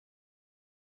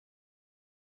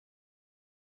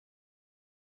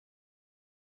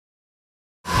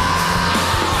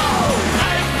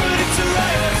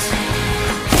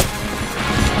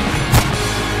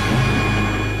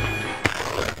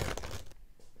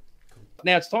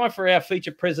Now it's time for our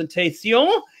feature presentation,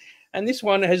 and this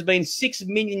one has been 6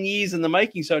 million years in the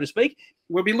making, so to speak.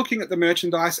 We'll be looking at the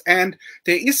merchandise, and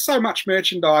there is so much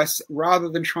merchandise. Rather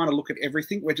than trying to look at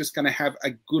everything, we're just going to have a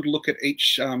good look at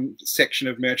each section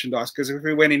of merchandise, because if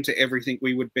we went into everything,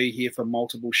 we would be here for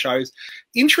multiple shows.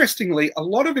 Interestingly, a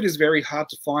lot of it is very hard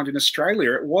to find in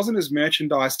Australia. It wasn't as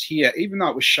merchandised here, even though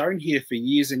it was shown here for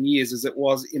years and years, as it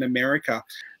was in America.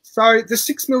 So the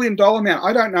 $6 million man,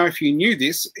 I don't know if you knew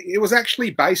this, it was actually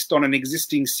based on an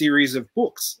existing series of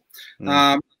books.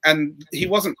 And he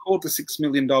wasn't called the $6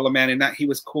 million man in that, he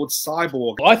was called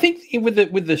Cyborg. I think with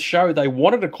the show, they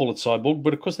wanted to call it Cyborg,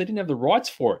 but of course they didn't have the rights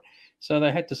for it. So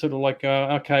they had to sort of like,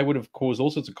 okay, it would have caused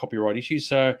all sorts of copyright issues.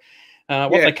 So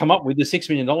what they come up with, the $6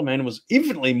 million man, was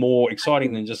infinitely more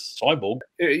exciting than just Cyborg.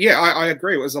 Yeah, I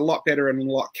agree. It was a lot better and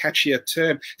a lot catchier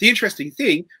term. The interesting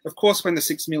thing, of course, when the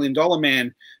 $6 million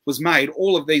man was made,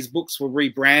 all of these books were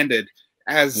rebranded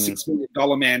as $6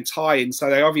 million man tie-in. So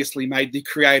they obviously made the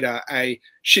creator a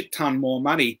shit ton more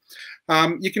money.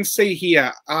 You can see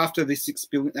here, after the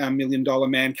 $6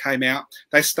 million man came out,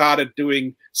 they started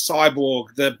doing Cyborg,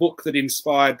 the book that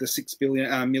inspired the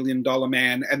 $6 million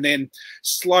man. And then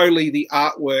slowly the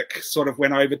artwork sort of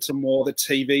went over to more the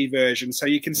TV version. So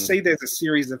you can see there's a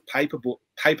series of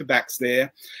paperbacks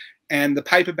there. And the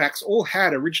paperbacks all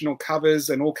had original covers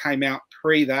and all came out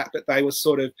pre that, but they were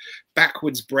sort of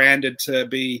backwards branded to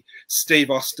be Steve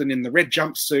Austin in the red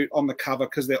jumpsuit on the cover,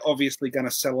 because they're obviously going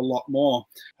to sell a lot more.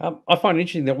 I find it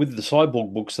interesting that with the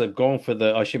Cyborg books, they've gone for the,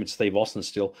 I assume it's Steve Austin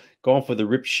still, gone for the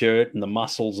ripped shirt and the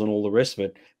muscles and all the rest of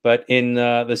it. But in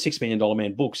the $6 million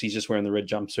man books, he's just wearing the red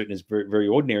jumpsuit and is very, very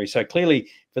ordinary. So clearly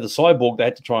for the Cyborg, they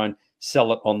had to try and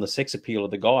sell it on the sex appeal of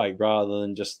the guy rather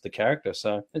than just the character.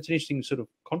 So it's an interesting sort of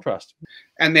contrast.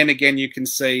 And then again, you can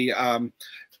see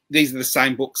these are the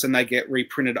same books, and they get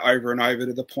reprinted over and over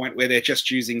to the point where they're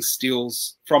just using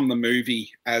stills from the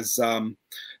movie as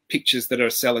pictures that are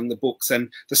selling the books. And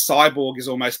the Cyborg is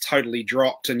almost totally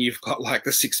dropped, and you've got like the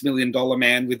 $6 million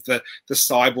man with the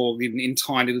Cyborg in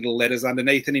tiny little letters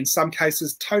underneath, and in some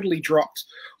cases totally dropped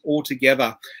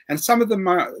altogether. And some of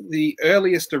the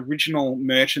earliest original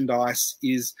merchandise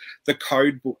is the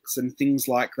code books and things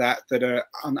like that that are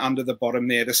under the bottom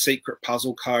there, the secret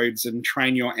puzzle codes and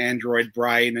Train Your Android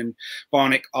Brain and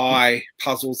Bionic Eye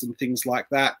puzzles and things like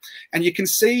that. And you can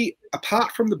see,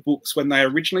 apart from the books, when they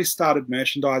originally started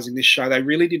merchandising this show, they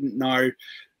really didn't know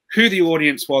who the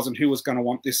audience was and who was going to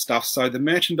want this stuff. So the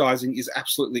merchandising is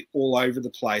absolutely all over the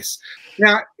place.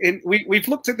 Now, we've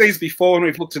looked at these before, and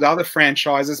we've looked at other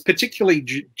franchises, particularly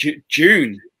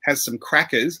June has some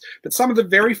crackers, but some of the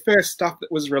very first stuff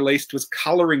that was released was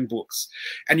coloring books.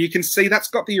 And you can see that's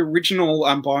got the original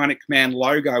Bionic Man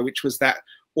logo, which was that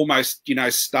almost, you know,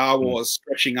 Star Wars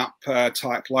stretching up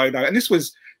type logo. And this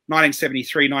was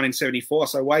 1973, 1974,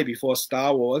 so way before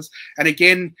Star Wars. And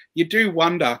again, you do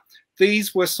wonder,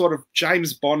 these were sort of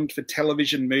James Bond for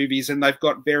television movies, and they've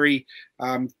got very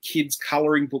kids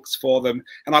colouring books for them.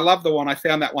 And I love the one, I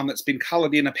found that one that's been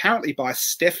coloured in apparently by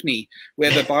Stephanie,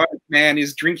 where the Bionic Man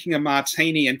is drinking a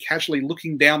martini and casually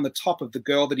looking down the top of the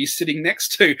girl that he's sitting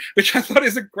next to, which I thought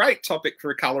is a great topic for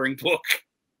a colouring book.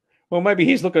 Well, maybe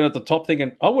he's looking at the top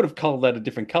thinking, I would have coloured that a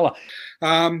different colour.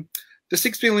 The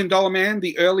 $6 million man,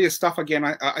 the earlier stuff, again,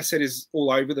 I said is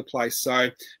all over the place. So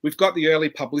we've got the early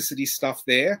publicity stuff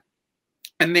there.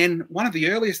 And then one of the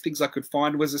earliest things I could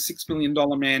find was a $6 million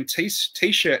man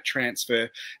t-shirt transfer.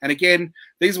 And again,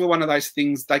 these were one of those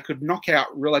things they could knock out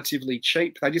relatively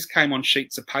cheap. They just came on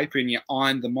sheets of paper and you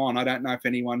ironed them on. I don't know if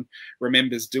anyone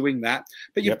remembers doing that.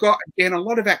 But you've got, again, a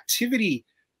lot of activity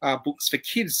books for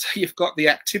kids. So you've got the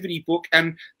activity book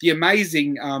and the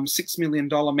amazing $6 million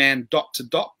man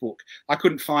dot-to-dot book. I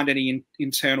couldn't find any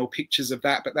internal pictures of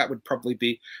that, but that would probably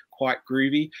be quite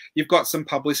groovy. You've got some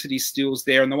publicity stills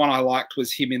there, and the one I liked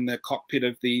was him in the cockpit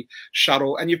of the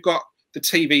shuttle. And you've got the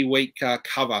TV Week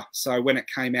cover. So when it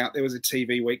came out, there was a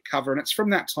TV Week cover, and it's from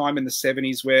that time in the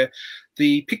 70s where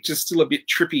the picture's still a bit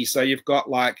trippy. So you've got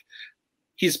like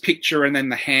his picture and then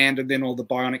the hand and then all the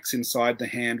bionics inside the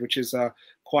hand, which is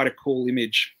quite a cool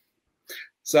image.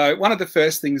 So one of the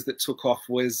first things that took off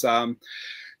was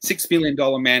 $6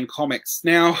 Million Man comics.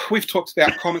 Now, we've talked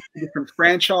about comics in different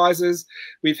franchises.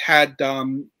 We've had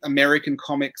American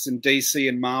comics and DC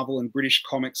and Marvel and British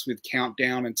comics with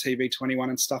Countdown and TV21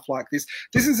 and stuff like this.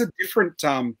 This is a different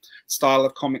style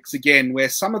of comics, again, where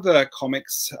some of the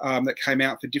comics that came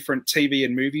out for different TV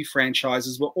and movie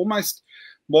franchises were almost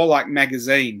more like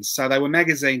magazines. So they were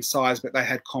magazine size, but they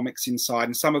had comics inside,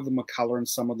 and some of them were color and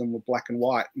some of them were black and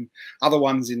white. And other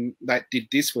ones in that did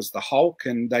this was the Hulk,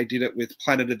 and they did it with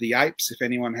Planet of the Apes, if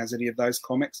anyone has any of those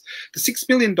comics. The $6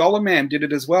 Million Man did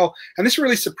it as well. And this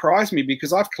really surprised me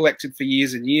because I've collected for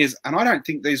years and years, and I don't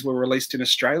think these were released in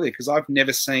Australia because I've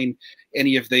never seen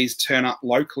any of these turn up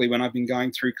locally when I've been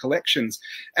going through collections.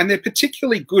 And they're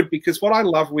particularly good because what I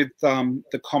love with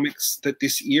the comics that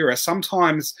this era,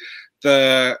 sometimes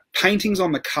the paintings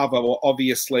on the cover were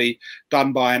obviously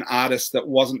done by an artist that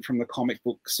wasn't from the comic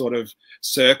book sort of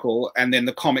circle, and then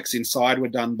the comics inside were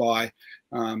done by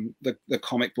the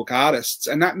comic book artists.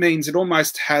 And that means it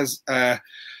almost has a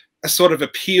sort of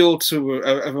appeal to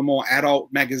a more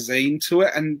adult magazine to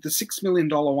it. And the $6 Million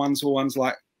ones were ones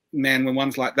like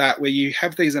that, where you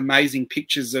have these amazing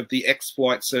pictures of the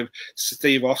exploits of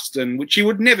Steve Austin, which you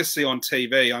would never see on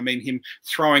TV. I mean, him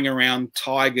throwing around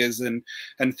tigers and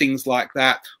things like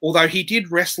that. Although he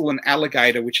did wrestle an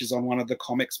alligator, which is on one of the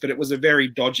comics, but it was a very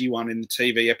dodgy one in the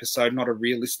TV episode, not a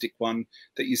realistic one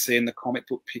that you see in the comic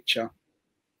book picture.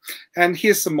 And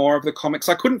here's some more of the comics.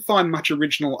 I couldn't find much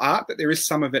original art, but there is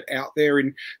some of it out there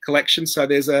in collections. So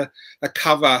there's a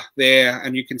cover there,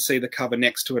 and you can see the cover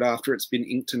next to it after it's been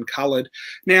inked and coloured.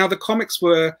 Now, the comics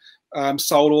were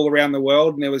sold all around the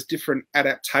world, and there was different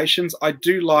adaptations. I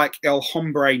do like El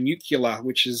Hombre Nuclear,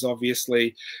 which is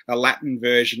obviously a Latin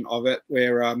version of it,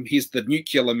 where he's the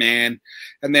nuclear man.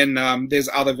 And then there's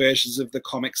other versions of the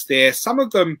comics there. Some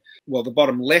of them, well, the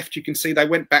bottom left, you can see they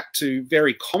went back to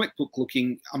very comic book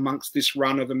looking amongst this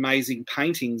run of amazing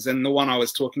paintings. And the one I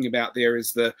was talking about there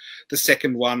is the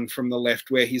second one from the left,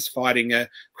 where he's fighting a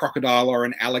crocodile or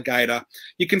an alligator.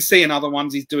 You can see in other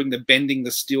ones he's doing the bending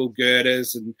the steel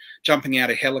girders and jumping out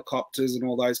of helicopters and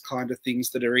all those kind of things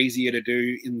that are easier to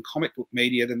do in comic book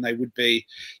media than they would be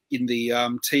in the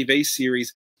TV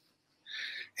series.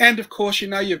 And of course, you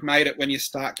know you've made it when you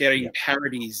start getting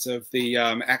parodies of the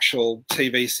actual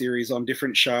TV series on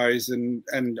different shows, and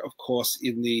of course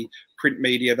in the print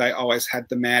media they always had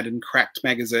the Mad and Cracked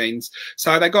magazines.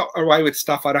 So they got away with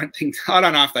stuff I don't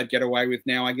know if they'd get away with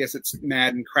now. I guess it's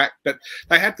Mad and Cracked, but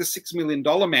they had the $6 Million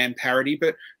Man parody,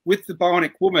 but with the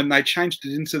Bionic Woman they changed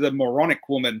it into the Moronic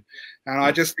Woman. And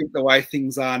I just think the way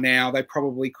things are now, they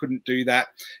probably couldn't do that.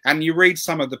 And you read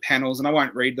some of the panels, and I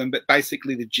won't read them, but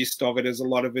basically the gist of it is a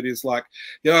lot of it is like,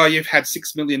 oh, you've had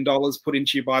 $6 million put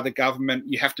into you by the government,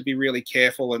 you have to be really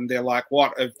careful. And they're like,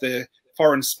 what, of the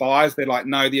foreign spies? They're like,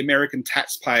 no, the American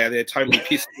taxpayer. They're totally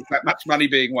pissed with that much money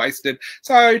being wasted.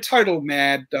 So total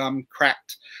Mad,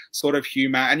 cracked sort of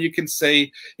humor. And you can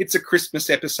see it's a Christmas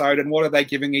episode, and what are they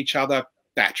giving each other?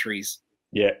 Batteries.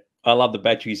 Yeah, I love the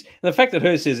batteries. And the fact that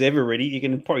hers says ever ready, you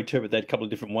can probably interpret that a couple of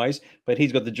different ways. But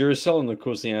he's got the Duracell, and of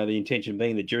course, you know, the intention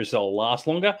being that Duracell will last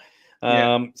longer.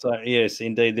 So yes,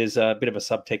 indeed, there's a bit of a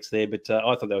subtext there, but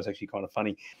I thought that was actually kind of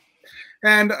funny.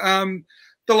 And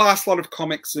the last lot of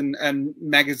comics and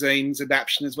magazines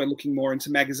adaptation, as we're looking more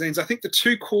into magazines, I think the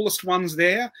two coolest ones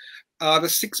there are the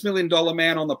 $6 Million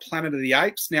Man on the Planet of the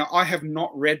Apes. Now, I have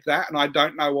not read that, and I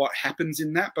don't know what happens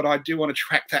in that, but I do want to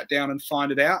track that down and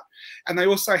find it out. And they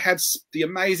also had the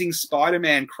amazing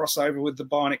Spider-Man crossover with the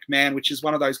Bionic Man, which is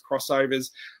one of those crossovers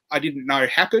I didn't know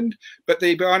happened, but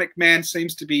the Bionic Man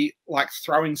seems to be like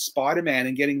throwing Spider-Man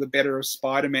and getting the better of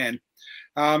Spider-Man.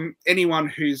 Anyone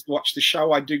who's watched the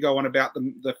show, I do go on about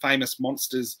the famous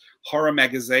Monsters horror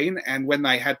magazine, and when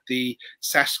they had the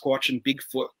Sasquatch and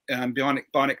Bigfoot,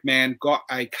 Bionic Man got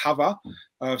a cover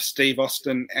of Steve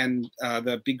Austin and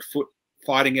the Bigfoot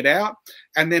fighting it out.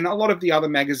 And then a lot of the other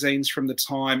magazines from the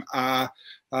time are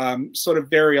sort of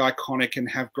very iconic and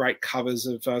have great covers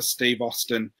of Steve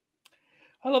Austin.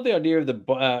 I love the idea of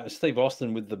the Steve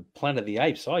Austin with the Planet of the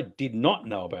Apes. I did not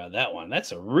know about that one.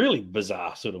 That's a really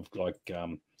bizarre sort of like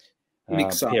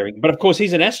mix up pairing. But of course,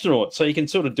 he's an astronaut, so you can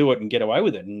sort of do it and get away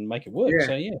with it and make it work. Yeah.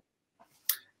 So yeah.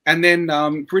 And then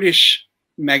British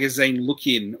magazine Look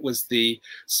In was the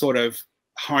sort of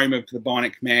home of the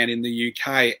Bionic Man in the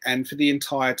UK, and for the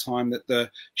entire time that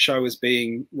the show was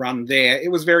being run there,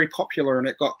 it was very popular, and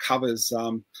it got covers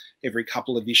every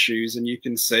couple of issues. And you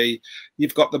can see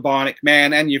you've got the Bionic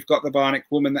Man and you've got the Bionic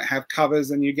Woman that have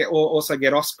covers, and you also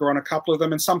get Oscar on a couple of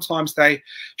them, and sometimes they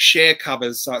share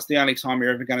covers, so it's the only time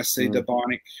you're ever going to see the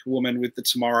Bionic Woman with the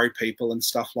Tomorrow People and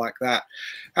stuff like that.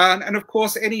 And of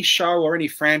course, any show or any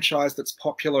franchise that's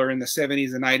popular in the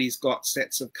 70s and 80s got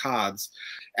sets of cards,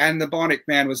 and the Bionic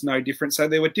Man was no different. So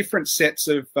there were different sets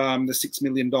of the $6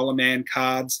 Million Man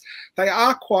cards. They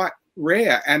are quite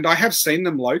rare, and I have seen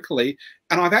them locally,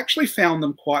 and I've actually found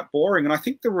them quite boring. And I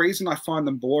think the reason I find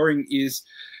them boring is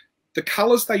the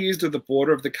colours they used at the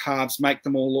border of the cards make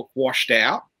them all look washed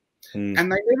out. And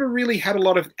they never really had a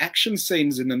lot of action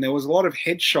scenes in them. There was a lot of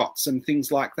headshots and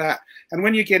things like that. And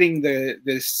when you're getting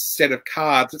this set of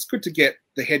cards, it's good to get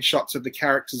the headshots of the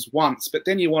characters once, but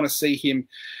then you want to see him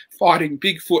fighting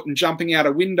Bigfoot and jumping out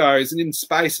of windows and in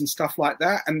space and stuff like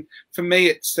that. And for me,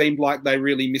 it seemed like they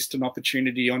really missed an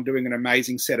opportunity on doing an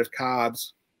amazing set of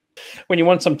cards. When you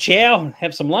want some chow,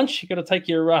 have some lunch, you got to take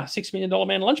your $6 million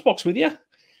man lunchbox with you.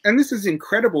 And this is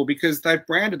incredible because they've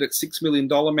branded it $6 Million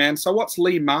Man. So what's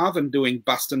Lee Marvin doing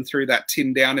busting through that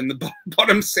tin down in the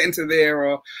bottom center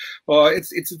there? Or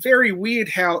it's very weird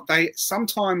how they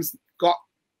sometimes got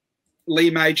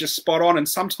Lee Major spot on, and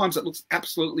sometimes it looks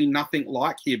absolutely nothing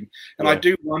like him. And I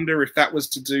do wonder if that was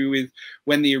to do with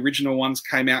when the original ones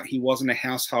came out, he wasn't a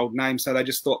household name, so they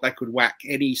just thought they could whack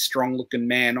any strong-looking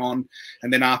man on.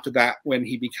 And then after that, when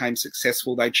he became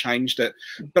successful, they changed it.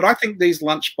 But I think these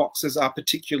lunch boxes are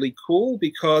particularly cool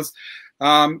because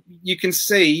you can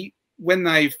see when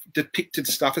they've depicted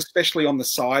stuff, especially on the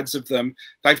sides of them,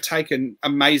 they've taken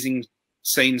amazing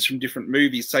scenes from different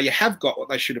movies. So you have got what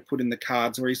they should have put in the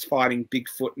cards, where he's fighting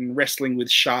Bigfoot and wrestling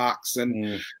with sharks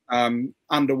and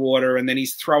underwater, and then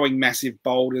he's throwing massive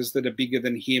boulders that are bigger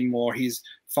than him, or he's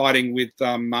fighting with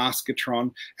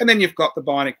Maskatron. And then you've got the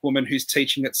Bionic Woman who's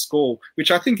teaching at school, which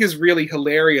I think is really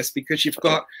hilarious because you've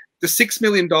got the $6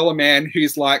 Million Man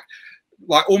who's like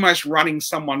almost running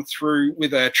someone through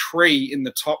with a tree in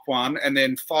the top one and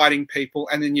then fighting people.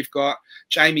 And then you've got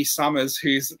Jamie Summers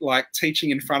who's like teaching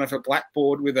in front of a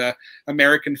blackboard with a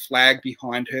American flag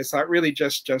behind her. So it really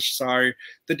just show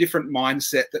the different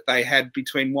mindset that they had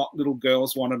between what little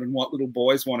girls wanted and what little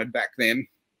boys wanted back then.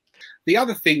 The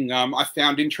other thing I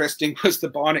found interesting was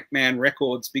the Bionic Man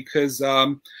records, because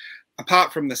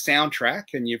apart from the soundtrack,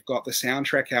 and you've got the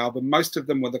soundtrack album, most of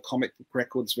them were the comic book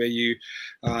records where you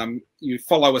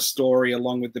follow a story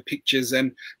along with the pictures,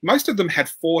 and most of them had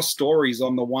 4 stories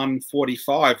on the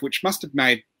 145, which must have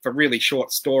made for really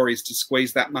short stories to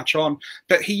squeeze that much on.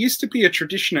 But he used to be a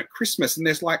tradition at Christmas, and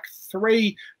there's like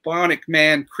 3 Bionic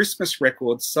Man Christmas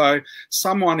records. So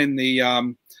someone in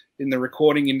the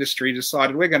recording industry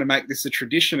decided, we're going to make this a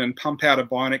tradition and pump out a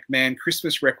Bionic Man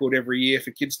Christmas record every year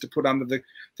for kids to put under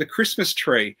the Christmas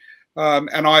tree.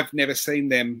 And I've never seen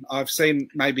them. I've seen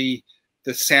maybe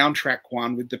the soundtrack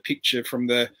one with the picture from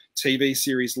the TV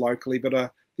series locally,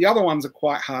 but the other ones are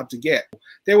quite hard to get.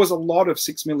 There was a lot of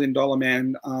 $6 Million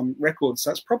Man records, so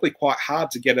it's probably quite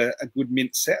hard to get a good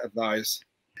mint set of those.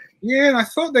 Yeah, and I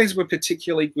thought these were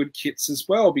particularly good kits as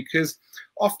well, because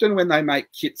often when they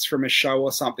make kits from a show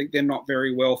or something, they're not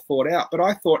very well thought out. But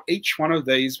I thought each one of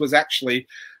these was actually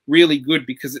really good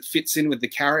because it fits in with the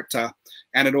character,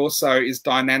 and it also is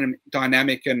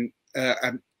dynamic and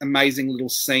an amazing little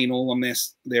scene all on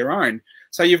their own.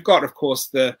 So you've got, of course,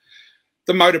 the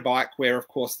motorbike, where of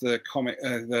course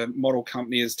the model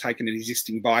company has taken an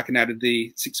existing bike and added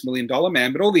the $6 Million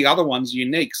Man, but all the other ones are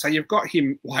unique. So you've got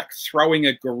him like throwing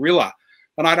a gorilla,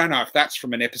 and I don't know if that's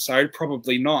from an episode,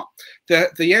 probably not.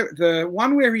 The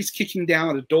one where he's kicking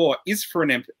down a door is from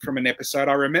an episode.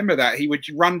 I remember that he would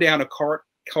run down a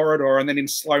corridor and then in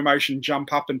slow motion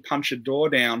jump up and punch a door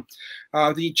down.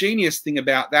 The genius thing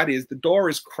about that is the door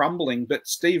is crumbling, but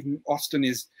Steve Austin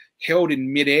is held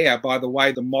in midair by the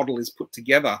way the model is put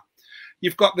together.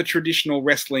 You've got the traditional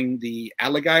wrestling the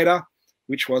alligator,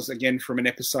 which was again from an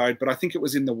episode, but I think it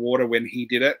was in the water when he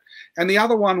did it. And the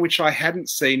other one, which I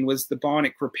hadn't seen, was the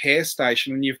Bionic repair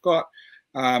station. And you've got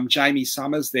Jamie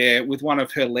Summers there with one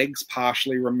of her legs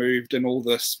partially removed and all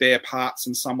the spare parts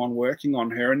and someone working on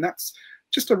her. And that's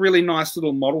just a really nice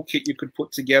little model kit you could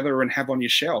put together and have on your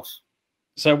shelf.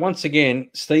 So once again,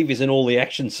 Steve is in all the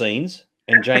action scenes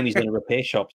and Jamie's in a repair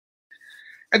shop.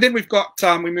 And then we've got,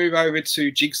 we move over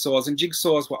to jigsaws, and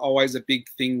jigsaws were always a big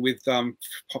thing with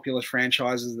popular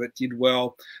franchises that did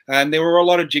well. And there were a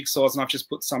lot of jigsaws, and I've just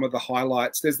put some of the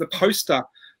highlights. There's the poster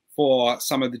for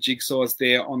some of the jigsaws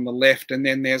there on the left, and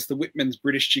then there's the Whitman's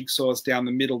British jigsaws down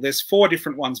the middle. There's 4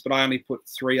 different ones, but I only put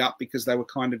 3 up because they were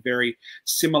kind of very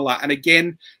similar. And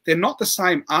again, they're not the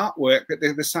same artwork, but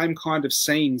they're the same kind of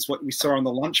scenes, what we saw on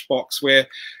the lunchbox, where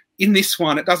in this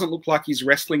one, it doesn't look like he's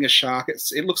wrestling a shark.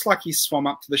 It looks like he's swum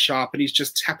up to the shark and he's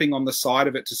just tapping on the side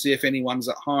of it to see if anyone's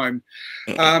at home.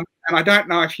 And I don't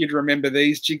know if you'd remember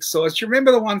these jigsaws. Do you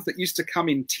remember the ones that used to come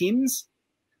in tins?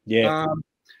 Yeah.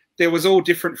 There was all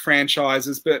different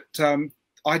franchises, but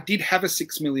I did have a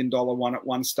 $6 Million one at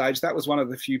one stage. That was one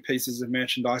of the few pieces of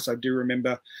merchandise I do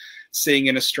remember seeing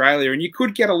in Australia. And you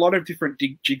could get a lot of different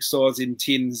jigsaws in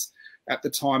tins. at the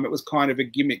time. It was kind of a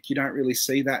gimmick. You don't really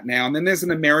see that now. And then there's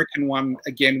an American one,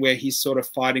 again, where he's sort of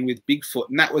fighting with Bigfoot.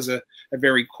 And that was a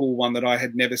very cool one that I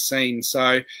had never seen.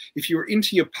 So if you were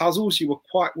into your puzzles, you were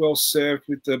quite well served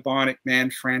with the Bionic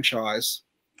Man franchise.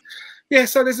 Yeah,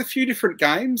 so there's a few different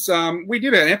games. We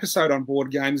did an episode on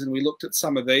board games and we looked at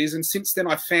some of these. And since then,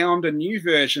 I found a new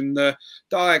version, the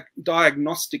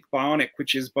Diagnostic Bionic,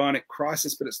 which is Bionic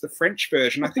Crisis, but it's the French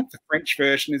version. I think the French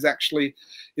version is actually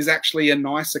a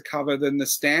nicer cover than the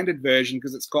standard version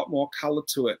because it's got more color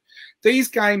to it. These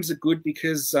games are good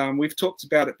because we've talked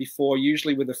about it before.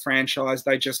 Usually with a franchise,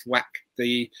 they just whack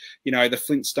the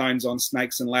Flintstones on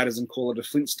snakes and ladders and call it a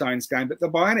Flintstones game. But the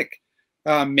Bionic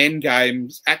Men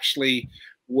games actually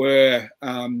were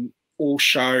all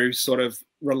show sort of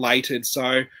related.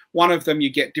 So one of them,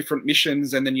 you get different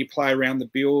missions and then you play around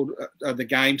the build the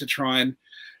game to try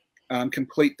and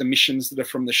complete the missions that are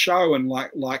from the show, and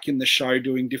like in the show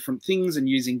doing different things and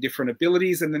using different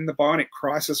abilities. And then the Bionic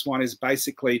Crisis one is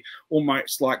basically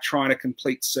almost like trying to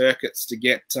complete circuits to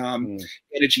get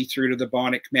energy through to the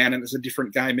Bionic Man, and it's a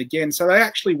different game again. So they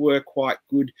actually were quite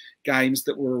good games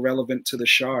that were relevant to the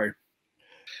show.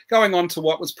 Going on to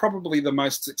what was probably the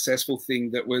most successful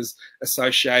thing that was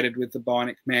associated with the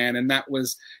Bionic Man, and that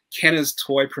was Kenner's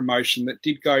toy promotion that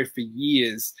did go for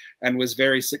years and was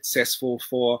very successful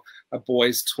for a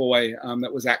boy's toy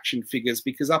that was action figures,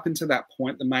 because up until that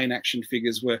point, the main action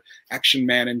figures were Action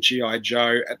Man and G.I.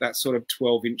 Joe at that sort of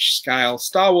 12-inch scale.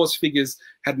 Star Wars figures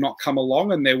had not come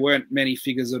along, and there weren't many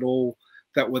figures at all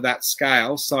that were that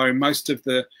scale. So most of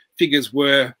the figures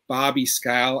were Barbie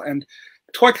scale, and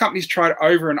toy companies tried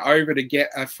over and over to get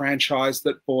a franchise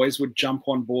that boys would jump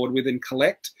on board with and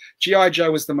collect. G.I.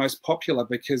 Joe was the most popular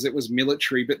because it was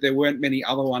military, but there weren't many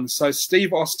other ones. So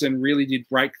Steve Austin really did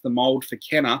break the mold for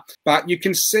Kenner. But you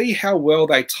can see how well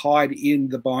they tied in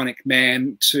the Bionic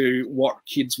Man to what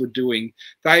kids were doing.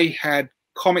 They had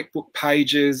comic book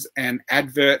pages and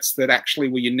adverts that actually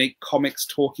were unique comics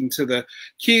talking to the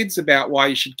kids about why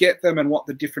you should get them and what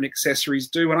the different accessories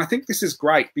do. And I think this is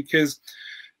great because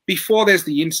before there's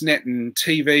the internet and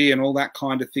TV and all that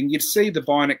kind of thing, you'd see the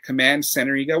Bionic Command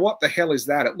Center, you go, what the hell is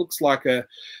that? It looks like a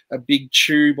big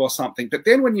tube or something. But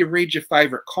then when you read your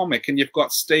favorite comic and you've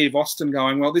got Steve Austin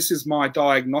going, well, this is my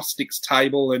diagnostics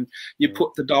table, and you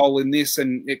put the doll in this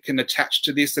and it can attach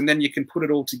to this, and then you can put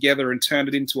it all together and turn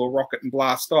it into a rocket and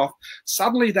blast off.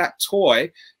 Suddenly that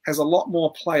toy has a lot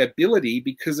more playability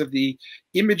because of the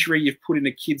imagery you've put in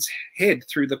a kid's head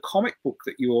through the comic book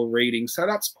that you're reading. So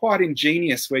that's quite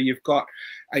ingenious, where you've got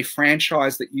a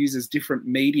franchise that uses different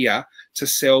media to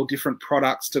sell different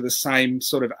products to the same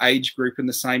sort of age group and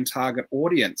the same target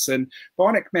audience. And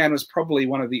Bionic Man was probably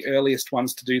one of the earliest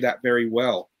ones to do that very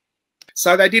well.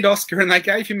 So they did Oscar, and they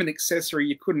gave him an accessory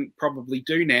you couldn't probably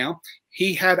do now.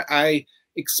 He had a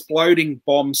exploding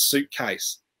bomb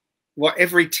suitcase, what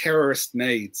every terrorist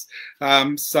needs.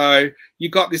 So you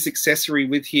got this accessory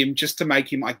with him just to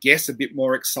make him, I guess, a bit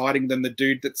more exciting than the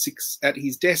dude that sits at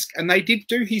his desk. And they did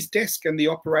do his desk and the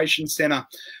operation center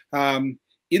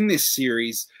in this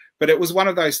series. But it was one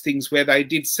of those things where they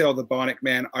did sell the Bionic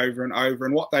Man over and over.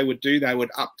 And what they would do, they would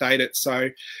update it. So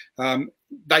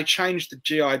they changed the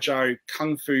G.I. Joe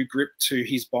Kung Fu grip to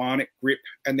his Bionic grip.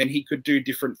 And then he could do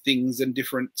different things, and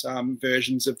different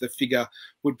versions of the figure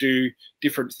would do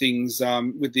different things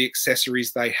with the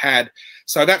accessories they had.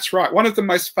 So that's right. One of the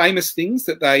most famous things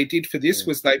that they did for this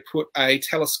was they put a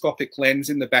telescopic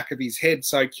lens in the back of his head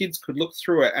so kids could look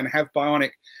through it and have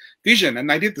bionic vision. And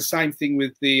they did the same thing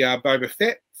with the Boba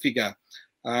Fett figure.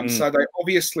 So they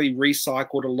obviously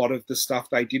recycled a lot of the stuff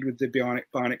they did with the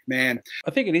Bionic Man. I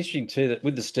think it's interesting too that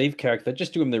with the Steve character, they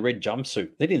just do him the red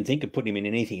jumpsuit. They didn't think of putting him in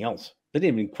anything else. They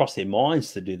didn't even cross their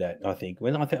minds to do that, I think.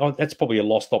 I think that's probably a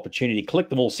lost opportunity.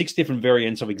 Collect them all, 6 different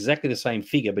variants of exactly the same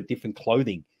figure, but different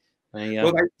clothing.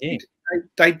 Well,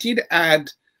 they did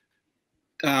add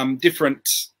different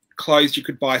clothes you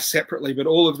could buy separately, but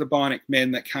all of the Bionic Men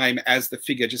that came as the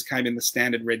figure just came in the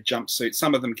standard red jumpsuit.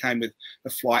 Some of them came with a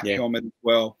flight helmet as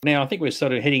well. Now I think we're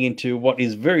sort of heading into what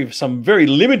is some very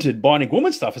limited Bionic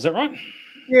Woman stuff. Is that right?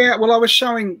 Yeah, well, I was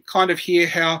showing kind of here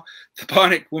how the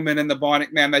Bionic Woman and the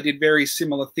Bionic Man, they did very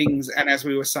similar things. And as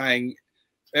we were saying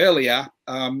earlier,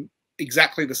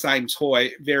 exactly the same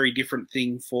toy, very different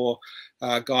thing for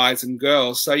guys and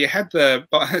girls. So you had the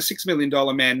 $6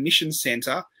 Million Man Mission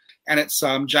Center, and it's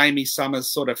Jamie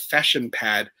Summers' sort of fashion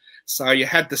pad. So you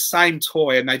had the same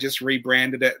toy and they just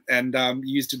rebranded it and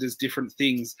used it as different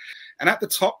things. And at the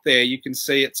top there, you can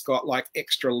see it's got like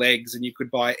extra legs, and you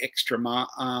could buy extra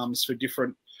arms for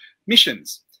different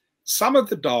missions. some of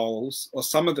the dolls or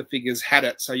some of the figures had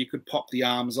it so you could pop the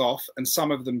arms off, and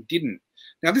some of them didn't.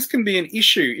 Now, this can be an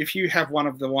issue if you have one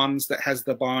of the ones that has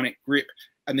the bionic grip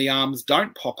and the arms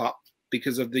don't pop up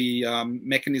because of the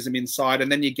mechanism inside,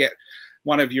 and then you get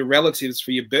one of your relatives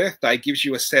for your birthday gives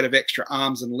you a set of extra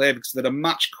arms and legs that are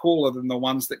much cooler than the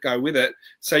ones that go with it.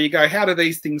 So you go, how do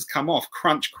these things come off?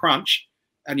 Crunch, crunch,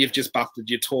 and you've just busted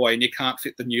your toy and you can't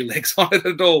fit the new legs on it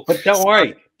at all. But don't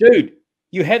worry, dude,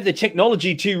 you have the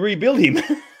technology to rebuild him.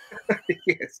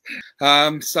 Yes.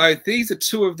 So these are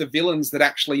two of the villains that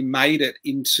actually made it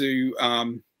into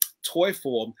toy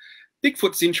form.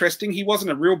 Bigfoot's interesting. He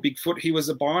wasn't a real Bigfoot. He was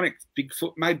a bionic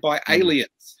Bigfoot made by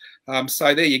aliens.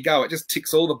 So there you go. It just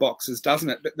ticks all the boxes, doesn't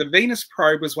it? But the Venus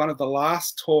probe was one of the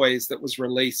last toys that was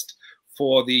released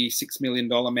for the $6 Million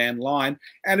Man line.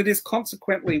 And it is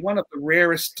consequently one of the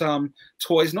rarest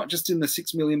toys, not just in the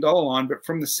 $6 Million line, but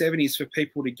from the 70s for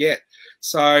people to get.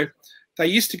 So they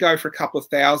used to go for a couple of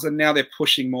thousand. Now they're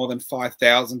pushing more than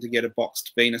 5,000 to get a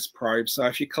boxed Venus probe. So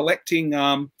if you're collecting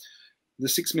the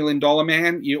 $6 Million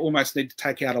Man, you almost need to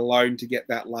take out a loan to get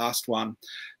that last one.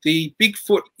 The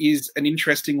Bigfoot is an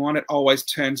interesting one. It always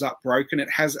turns up broken. It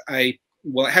has it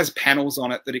has panels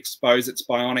on it that expose its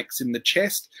bionics in the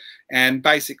chest. And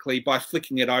basically, by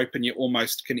flicking it open, you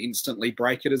almost can instantly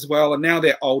break it as well. And now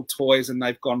they're old toys and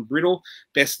they've gone brittle.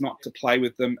 Best not to play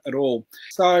with them at all.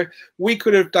 So we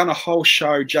could have done a whole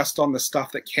show just on the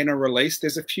stuff that Kenner released.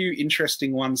 There's a few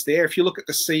interesting ones there. If you look at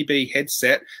the CB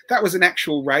headset, that was an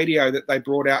actual radio that they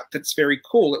brought out that's very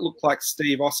cool. It looked like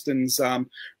Steve Austin's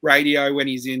radio when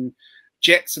he's in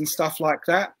jets and stuff like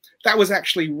that. That was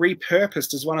actually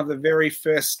repurposed as one of the very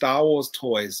first Star Wars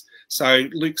toys. So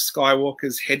Luke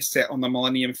Skywalker's headset on the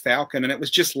Millennium Falcon, and it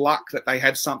was just luck that they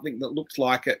had something that looked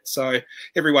like it. So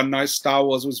everyone knows Star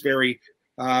Wars was very,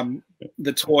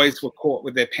 the toys were caught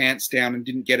with their pants down and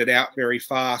didn't get it out very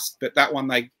fast. But that one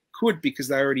they could because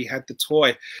they already had the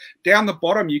toy. Down the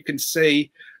bottom, you can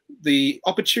see the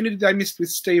opportunity they missed with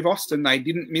Steve Austin. They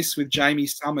didn't miss with Jamie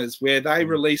Summers, where they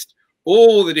released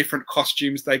all the different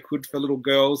costumes they could for little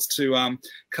girls to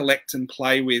collect and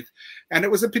play with. And it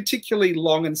was a particularly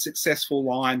long and successful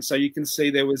line. So you can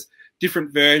see there was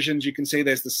different versions. You can see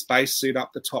there's the spacesuit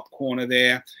up the top corner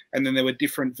there. And then there were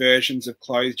different versions of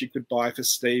clothes you could buy for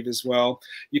Steve as well.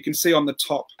 You can see on the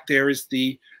top there is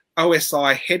the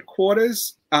OSI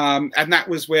headquarters. And that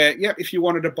was where, if you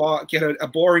wanted to get a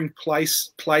boring play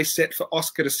set for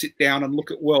Oscar to sit down and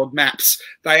look at world maps,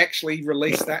 they actually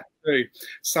released that too.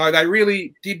 So they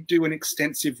really did do an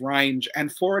extensive range.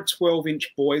 And for a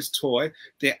 12-inch boys toy,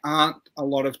 there aren't a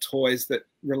lot of toys that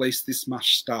release this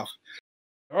much stuff.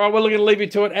 All right, well, we're going to leave you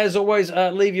to it. As always,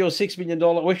 leave your $6 million.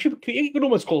 Well, you could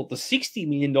almost call it the $60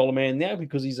 million man now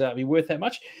because he's worth that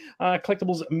much.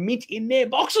 Collectibles mint in their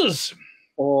boxes.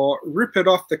 Or rip it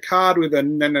off the card with a